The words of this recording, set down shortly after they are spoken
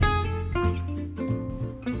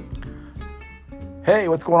Hey,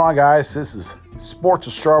 what's going on, guys? This is Sports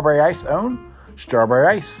with Strawberry Ice, own Strawberry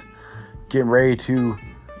Ice. Getting ready to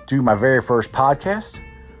do my very first podcast.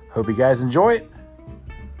 Hope you guys enjoy it.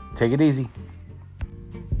 Take it easy.